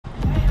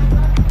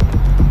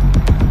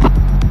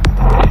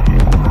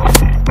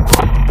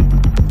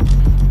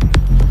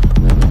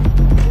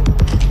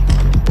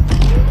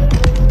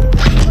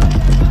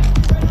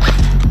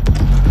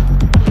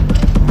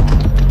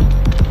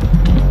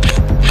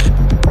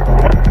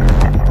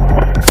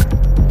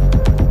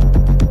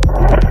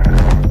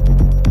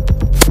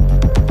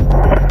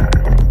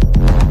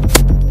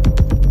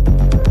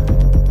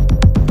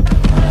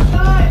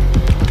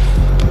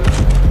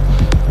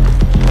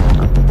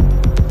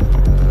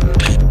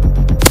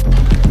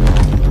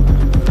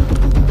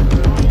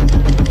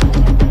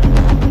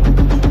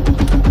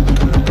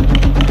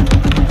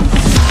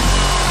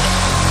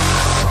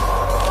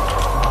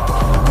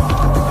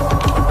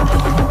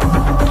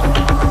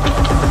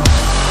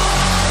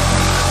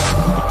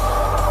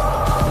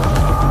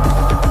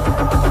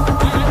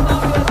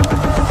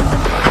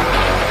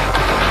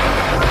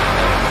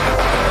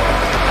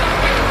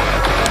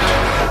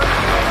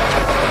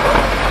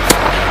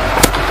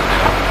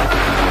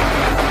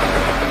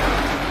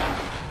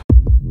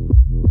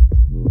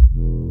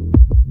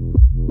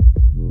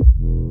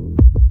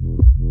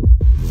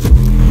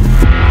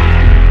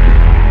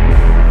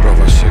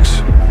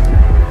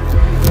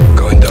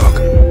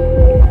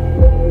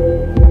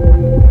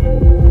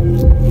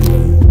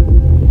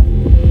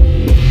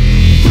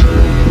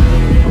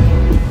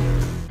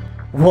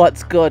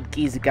What's good,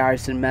 Giza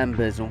Garrison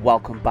members, and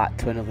welcome back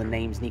to another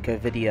Name's Nicco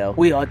video.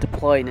 We are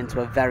deploying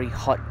into a very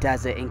hot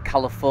desert in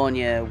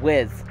California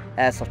with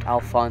Airsoft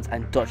Alphonse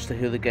and Dutch the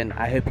Hooligan.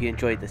 I hope you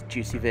enjoyed this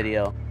juicy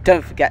video.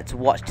 Don't forget to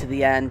watch to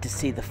the end to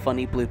see the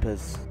funny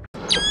bloopers.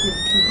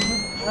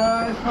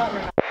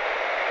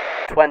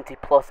 20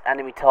 plus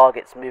enemy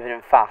targets moving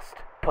in fast.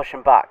 Push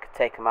them back,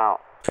 take them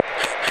out.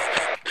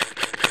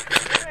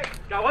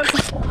 Got one.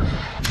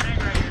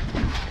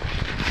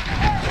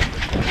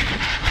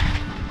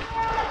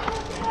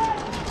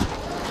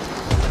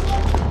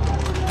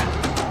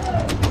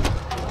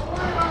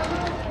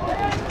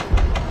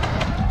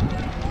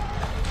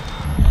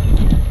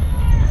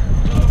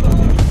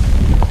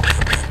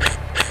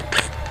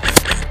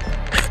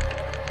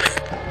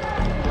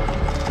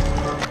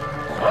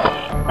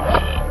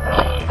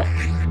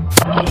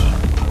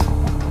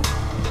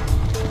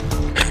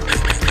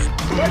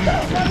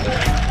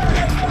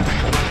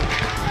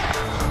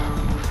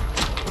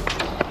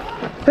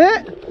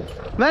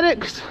 Hit!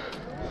 Medics!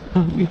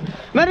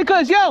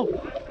 Medicals, yo!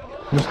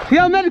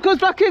 Yo, medicals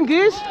back in,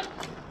 geez!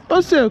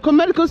 Us two, come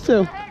medicals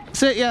too.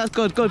 Sit, yeah,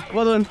 good, good,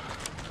 well done.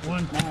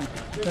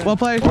 Well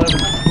played.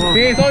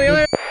 Geez, on the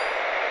other.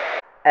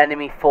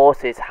 Enemy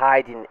forces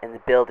hiding in the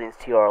buildings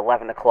to your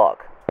 11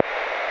 o'clock.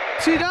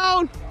 See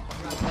down!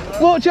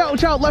 Watch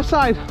out, left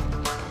side.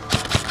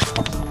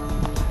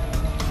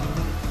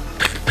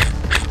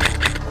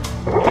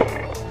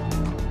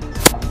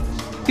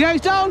 Yeah,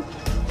 he's down!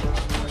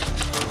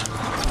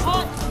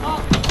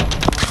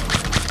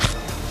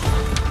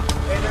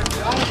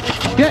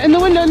 Yeah, in the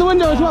window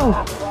as well.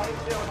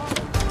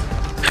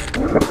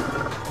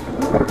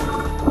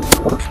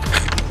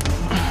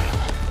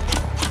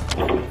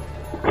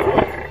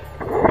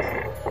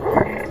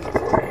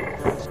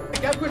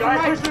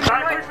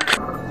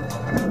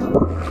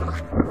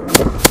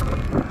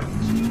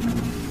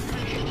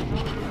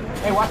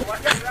 Hey, watch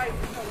that right.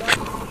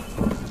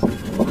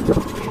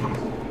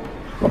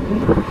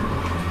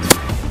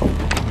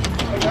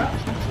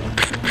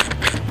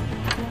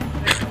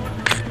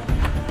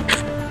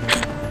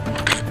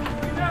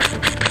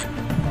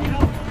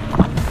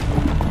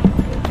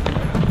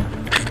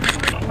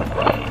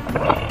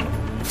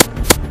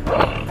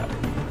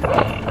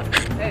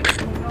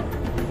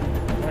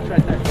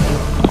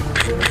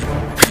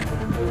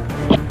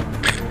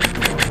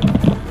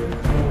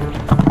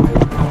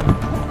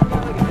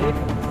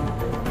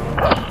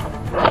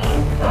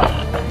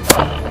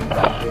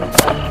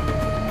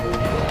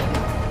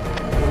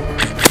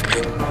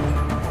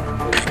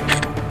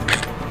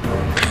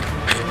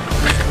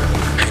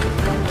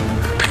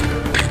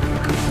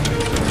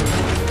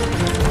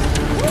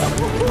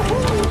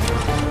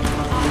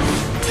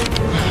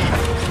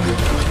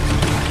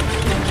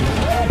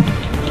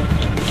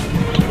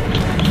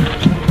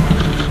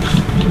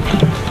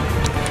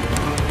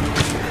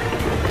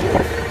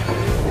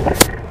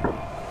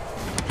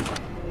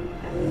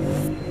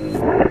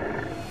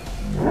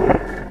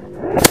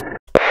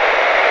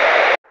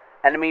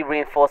 Enemy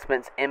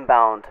reinforcements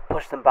inbound.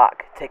 Push them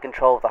back. Take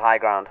control of the high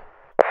ground.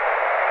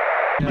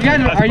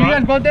 Are you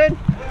guys both dead?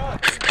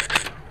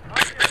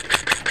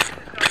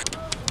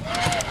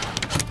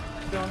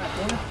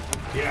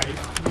 Yeah, he's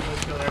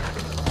still there.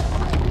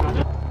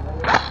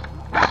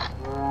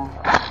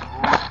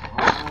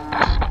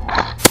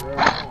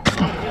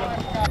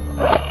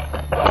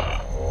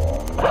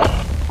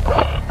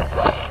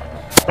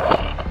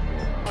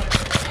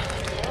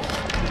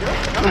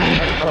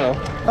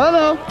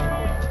 Hello.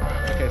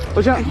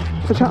 Watch out.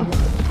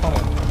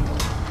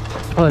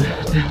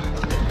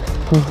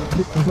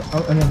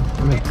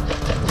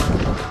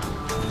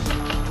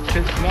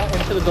 Not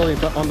into the building,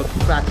 but on the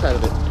back side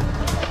of it.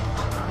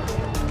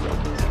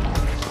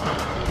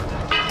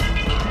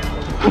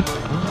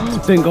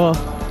 Didn't go off.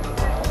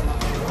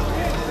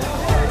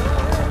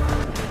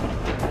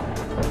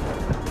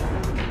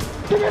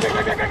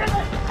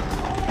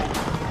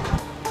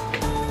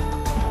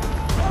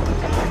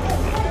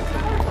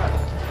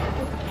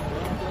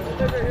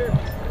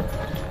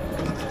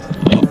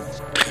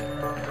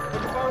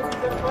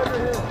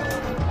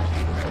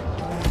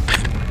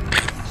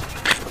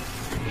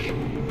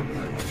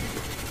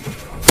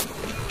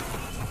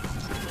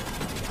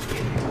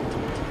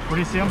 Where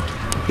do you see him?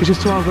 He's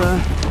just 12 there.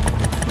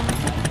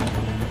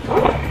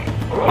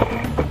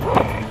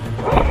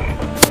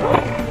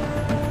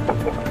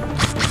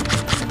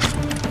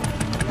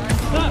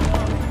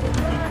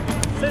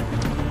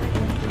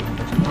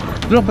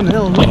 They're up on the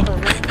hill.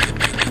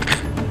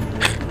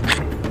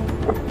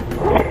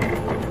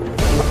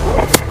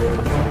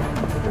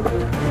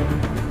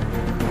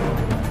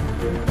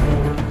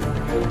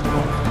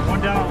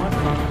 One down on left.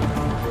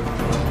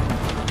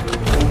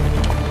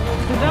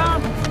 Sit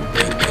down.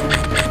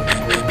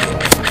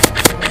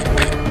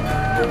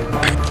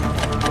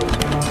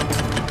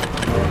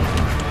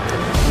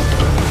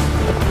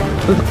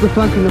 The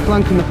flanking. There's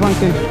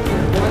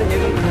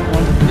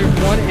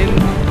one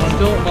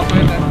still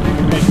behind that.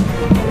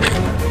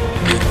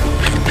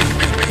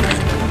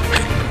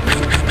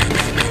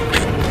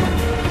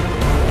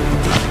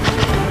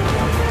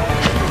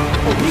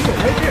 Oh, Nicco,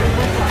 right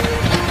there.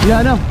 Yeah,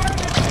 I know.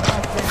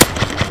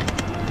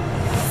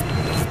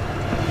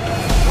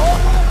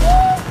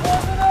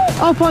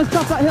 Oh, fine,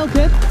 stop that hill,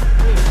 kid.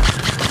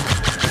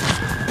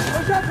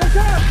 Push up, push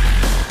up!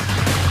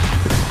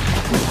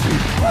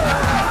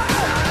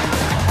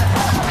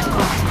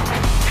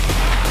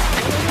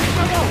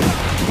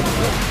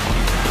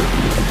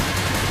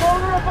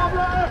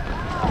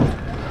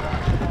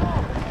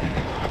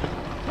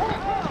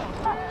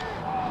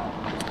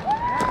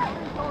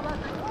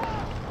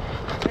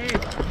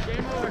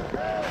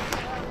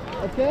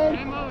 Okay.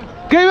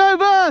 Game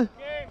over!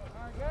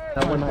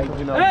 That when I,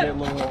 you know, get a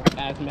little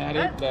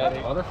asthmatic, that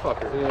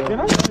motherfucker.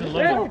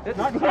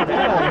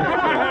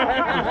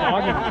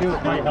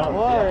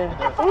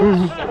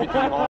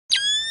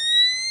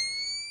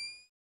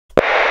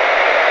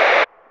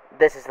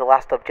 This is the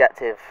last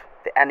objective.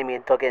 The enemy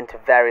had dug into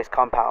various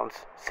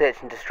compounds.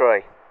 Search and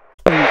destroy.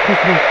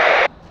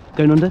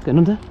 Going under, going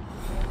under.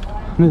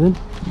 Moving.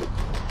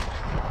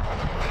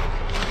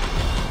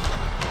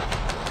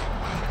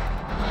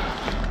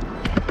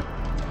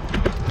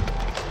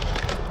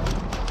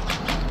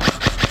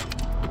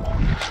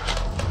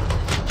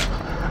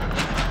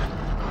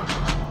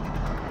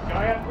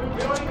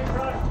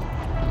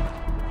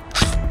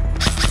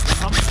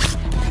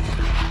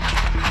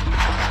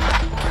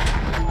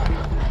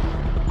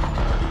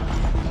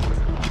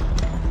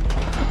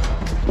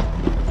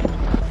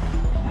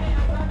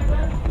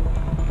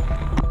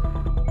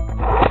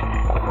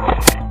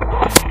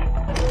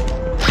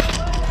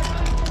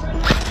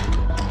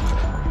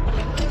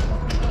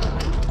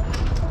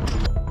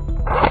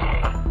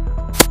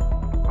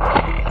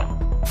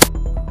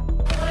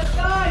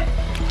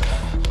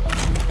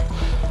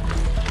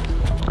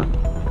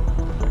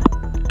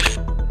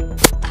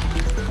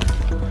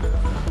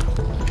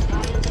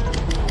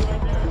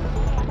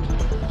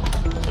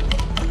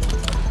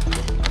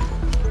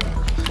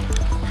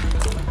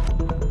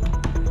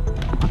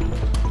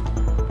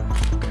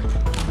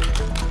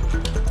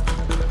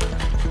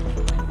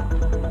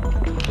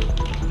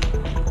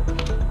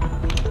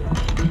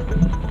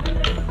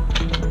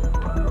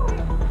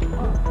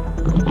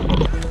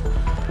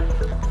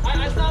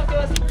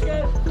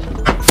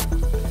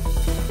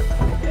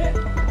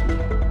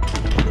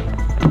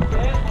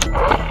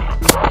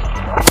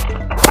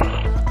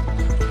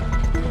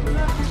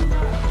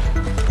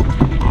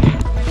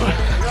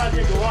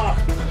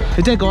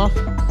 It did go off. I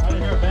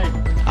didn't hear a bang.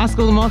 Ask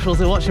all the marshals,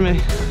 they're watching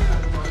me.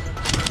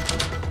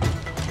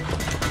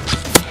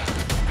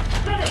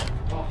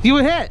 You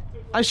were hit!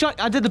 I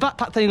did the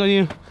backpack thing on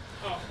you.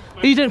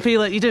 You didn't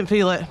feel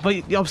it, but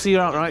obviously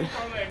you're out, right?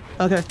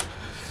 Okay.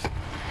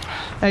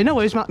 Hey, no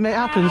worries, mate, it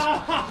happens.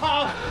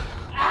 Ow!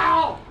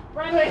 Ow!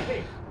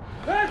 Friendly!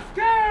 Let's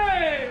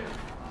game!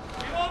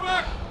 Game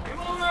over! Game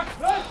over!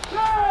 Let's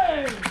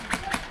game!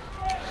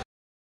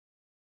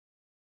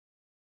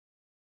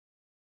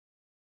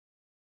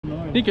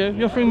 Nicco,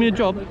 you're offering me a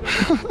job?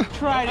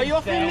 Are you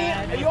offering me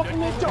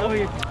a job?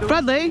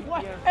 Bradley,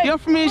 you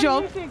offering me a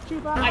job? I think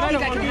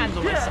I can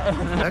handle this.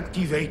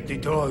 Activate the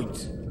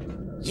droids.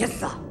 Yes,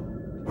 sir.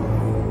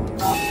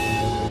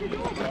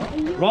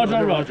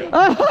 Roger, Roger.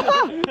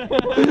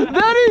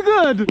 Very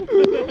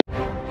good!